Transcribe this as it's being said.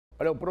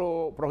Olha, o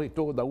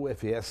Pró-reitor da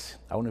UFS,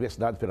 a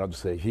Universidade Federal do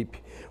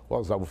Sergipe,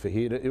 Rosalvo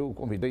Ferreira, eu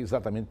convidei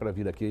exatamente para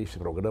vir aqui a este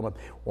programa.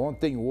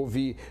 Ontem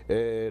houve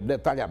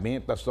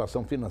detalhamento da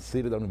situação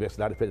financeira da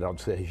Universidade Federal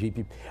do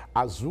Sergipe.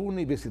 As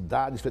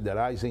universidades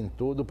federais em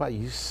todo o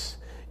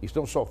país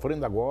estão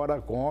sofrendo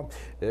agora com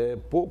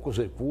poucos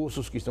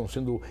recursos que estão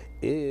sendo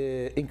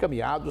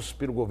encaminhados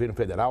pelo governo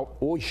federal.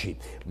 Hoje,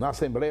 na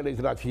Assembleia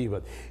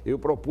Legislativa, eu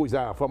propus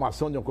a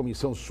formação de uma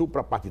comissão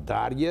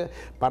suprapartidária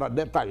para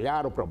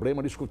detalhar o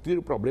problema, discutir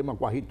o problema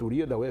com a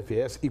reitoria da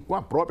UFS e com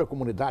a própria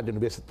comunidade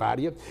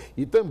universitária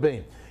e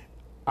também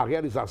a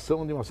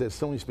realização de uma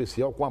sessão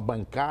especial com a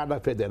bancada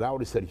federal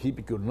de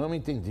Sergipe, que eu não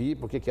entendi,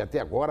 porque que até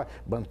agora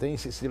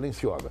mantém-se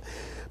silenciosa.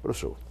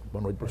 Professor,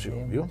 boa noite para o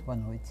senhor, viu? Boa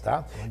noite.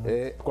 Tá? Boa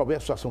noite. Qual é a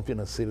situação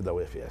financeira da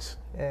UFS?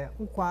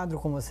 O quadro,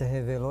 como você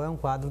revelou, é um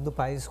quadro do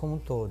país como um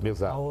todo.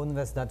 Exato. A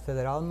Universidade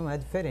Federal não é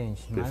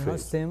diferente, mas Perfeito.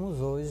 nós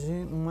temos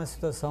hoje uma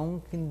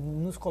situação que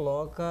nos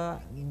coloca,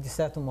 de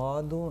certo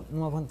modo,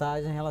 numa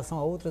vantagem em relação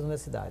a outras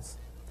universidades.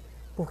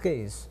 Por que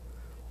isso?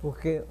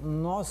 Porque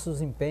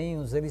nossos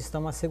empenhos eles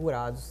estão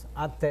assegurados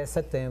até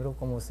setembro,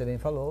 como você bem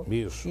falou.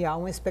 Isso. E há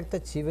uma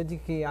expectativa de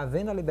que,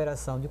 havendo a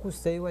liberação de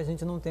custeio, a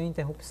gente não tenha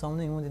interrupção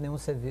nenhuma de nenhum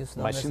serviço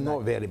da universidade. Mas se não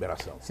houver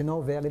liberação? Se não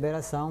houver a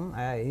liberação,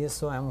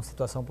 isso é uma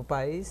situação para o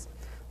país.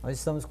 Nós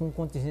estamos com um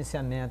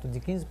contingenciamento de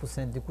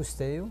 15% de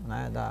custeio,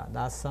 né,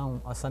 da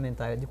ação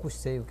orçamentária de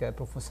custeio, que é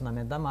para o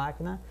funcionamento da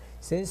máquina.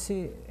 Se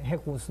esse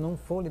recurso não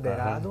for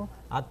liberado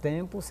a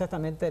tempo,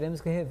 certamente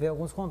teremos que rever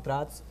alguns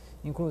contratos,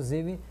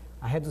 inclusive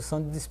a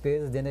redução de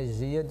despesas de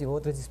energia, de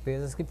outras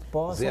despesas que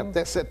possam... E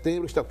até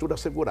setembro está tudo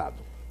assegurado.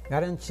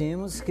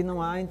 Garantimos que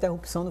não há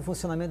interrupção do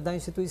funcionamento da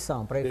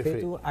instituição, para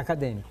efeito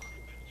acadêmico.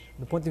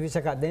 Do ponto de vista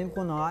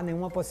acadêmico, não há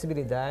nenhuma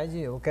possibilidade,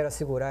 eu quero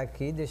assegurar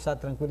aqui, deixar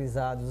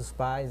tranquilizados os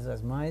pais,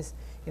 as mães,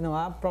 que não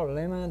há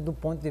problema do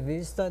ponto de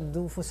vista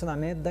do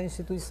funcionamento da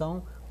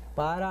instituição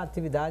para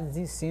atividades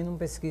de ensino,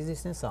 pesquisa e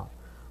extensão.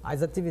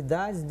 As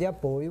atividades de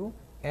apoio,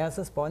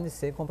 essas podem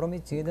ser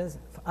comprometidas,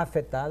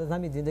 afetadas na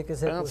medida que...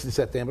 Antes de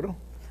setembro?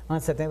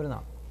 Antes de setembro,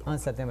 não.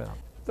 Antes de setembro,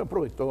 não.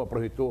 Então,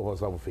 aproveitou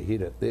Rosalvo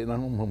Ferreira, nós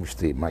não vamos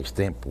ter mais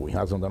tempo em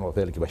razão da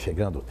novela que vai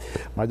chegando,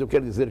 mas eu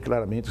quero dizer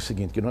claramente o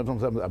seguinte, que nós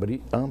vamos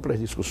abrir amplas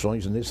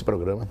discussões nesse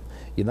programa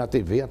e na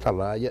TV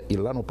Atalaia e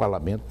lá no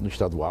Parlamento, no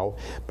Estadual,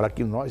 para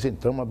que nós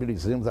então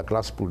mobilizemos a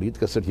classe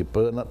política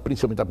sergipana,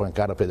 principalmente a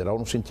bancada federal,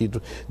 no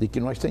sentido de que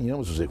nós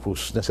tenhamos os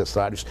recursos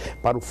necessários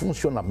para o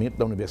funcionamento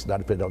da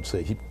Universidade Federal do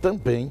Sergipe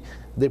também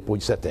depois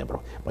de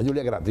setembro. Mas eu lhe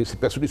agradeço e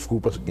peço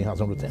desculpas em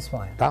razão do tempo.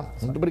 Tá?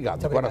 Muito obrigado,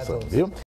 de coração, viu?